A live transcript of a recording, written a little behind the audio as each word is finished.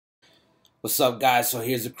What's up, guys? So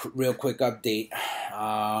here's a real quick update.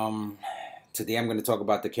 Today I'm going to talk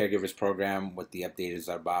about the Caregivers program, what the update is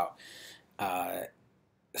about. Uh,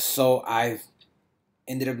 so I've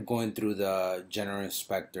ended up going through the general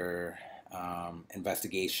inspector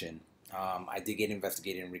investigation. I did get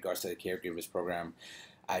investigated in regards to the Caregivers program.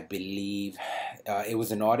 I believe it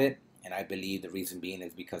was an audit, and I believe the reason being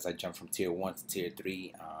is because I jumped from tier 1 to tier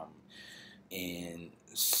 3 in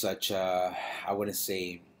such a, I wouldn't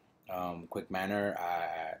say quick manner.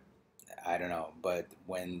 I don't know, but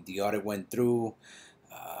when the audit went through,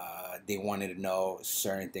 they wanted to know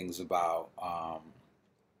certain things about.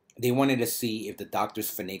 They wanted to see if the doctors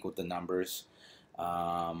finagled the numbers,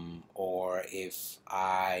 or if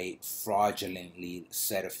I fraudulently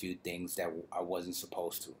said a few things that I wasn't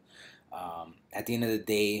supposed to. At the end of the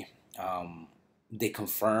day, they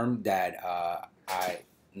confirmed that I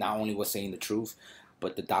not only was saying the truth,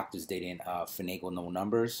 but the doctors didn't finagle no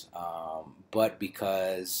numbers. But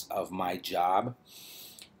because of my job,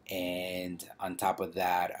 and on top of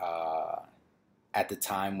that, at the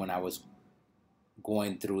time when I was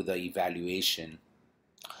going through the evaluation,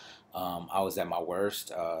 I was at my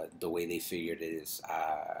worst. The way they figured it is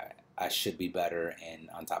I should be better. And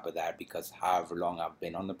on top of that, because however long I've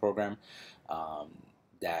been on the program,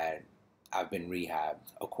 that I've been rehabbed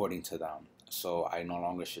according to them. So I no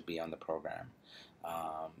longer should be on the program.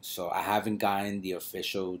 So I haven't gotten the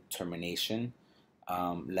official termination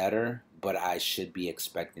letter, but I should be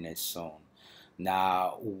expecting it soon.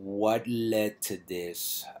 Now, what led to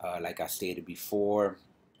this? Like I stated before,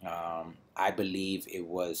 I believe it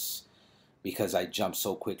was because I jumped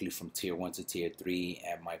so quickly from tier 1 to tier 3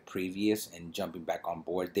 at my previous and jumping back on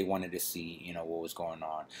board. They wanted to see, what was going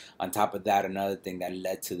on. On top of that, another thing that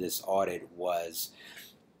led to this audit was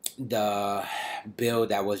the bill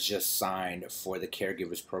that was just signed for the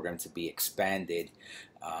Caregivers program to be expanded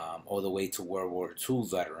all the way to World War II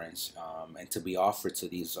veterans, and to be offered to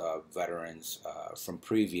these veterans from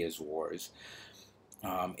previous wars,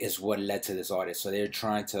 is what led to this audit. So they're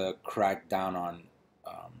trying to crack down on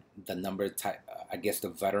the number type, I guess, the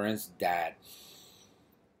veterans that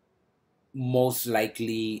most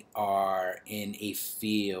likely are in a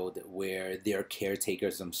field where they're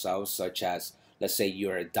caretakers themselves, such as, let's say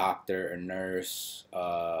you're a doctor, a nurse,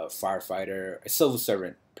 a firefighter, a civil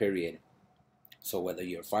servant, period. So whether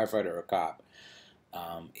you're a firefighter or a cop,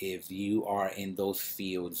 if you are in those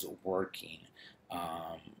fields working,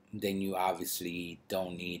 then you obviously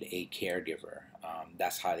don't need a caregiver.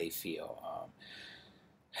 That's how they feel.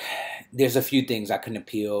 There's a few things I can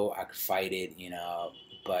appeal, I could fight it,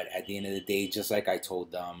 but at the end of the day, just like I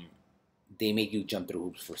told them, they make you jump through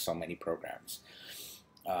hoops for so many programs.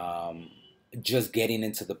 Just getting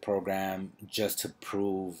into the program just to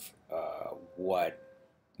prove what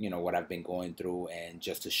I've been going through, and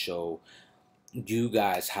just to show you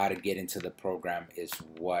guys how to get into the program is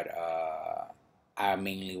what I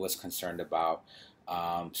mainly was concerned about.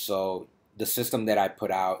 So the system that I put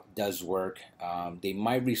out does work. They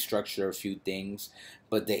might restructure a few things,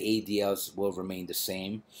 but the ADLs will remain the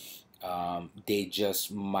same. They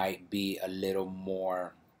just might be a little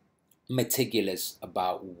more meticulous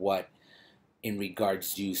about what in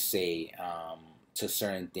regards you say to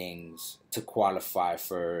certain things to qualify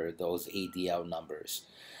for those ADL numbers.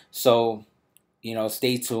 So,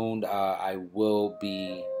 stay tuned. I will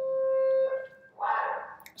be,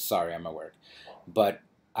 sorry, I'm at work, but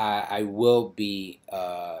I will be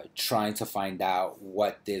trying to find out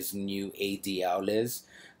what this new ADL is.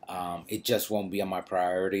 It just won't be on my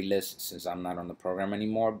priority list since I'm not on the program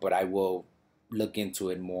anymore, but I will look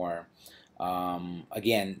into it more.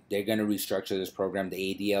 Again, they're going to restructure this program. The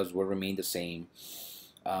ADLs will remain the same.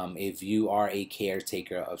 If you are a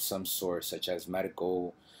caretaker of some sort, such as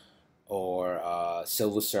medical or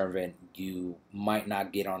civil servant, you might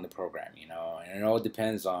not get on the program, and it all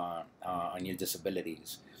depends on your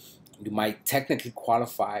disabilities. You might technically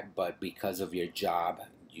qualify, but because of your job,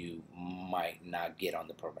 you might not get on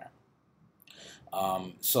the program.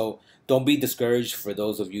 So don't be discouraged. For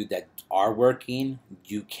those of you that are working,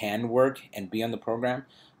 you can work and be on the program.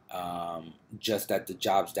 Just that the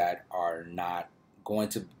jobs that are not going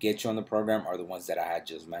to get you on the program are the ones that I had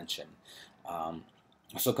just mentioned.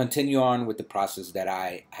 So continue on with the process that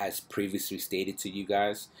I has previously stated to you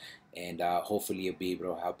guys, and hopefully it'll be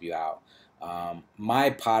able to help you out. My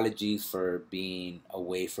apologies for being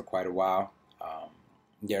away for quite a while.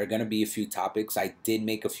 There are going to be a few topics. I did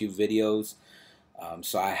make a few videos,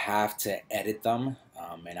 so I have to edit them,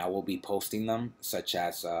 and I will be posting them, such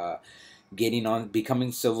as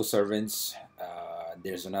becoming civil servants.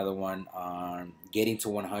 There's another one on getting to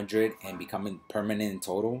 100 and becoming permanent in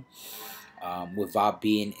total. without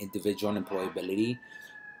being individual employability.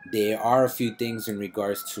 There are a few things in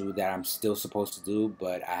regards to that I'm still supposed to do,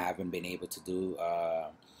 but I haven't been able to do.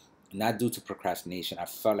 Not due to procrastination. I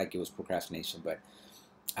felt like it was procrastination, but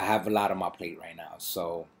I have a lot on my plate right now.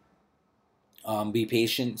 So be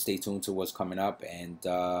patient. Stay tuned to what's coming up. And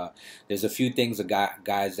there's a few things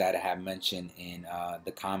guys that I have mentioned in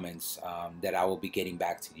the comments that I will be getting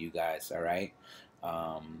back to you guys. All right.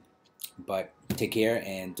 But take care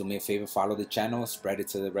and do me a favor. Follow the channel. Spread it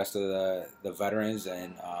to the rest of the veterans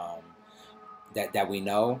and that we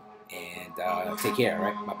know. And take care. All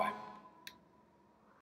right. Bye bye.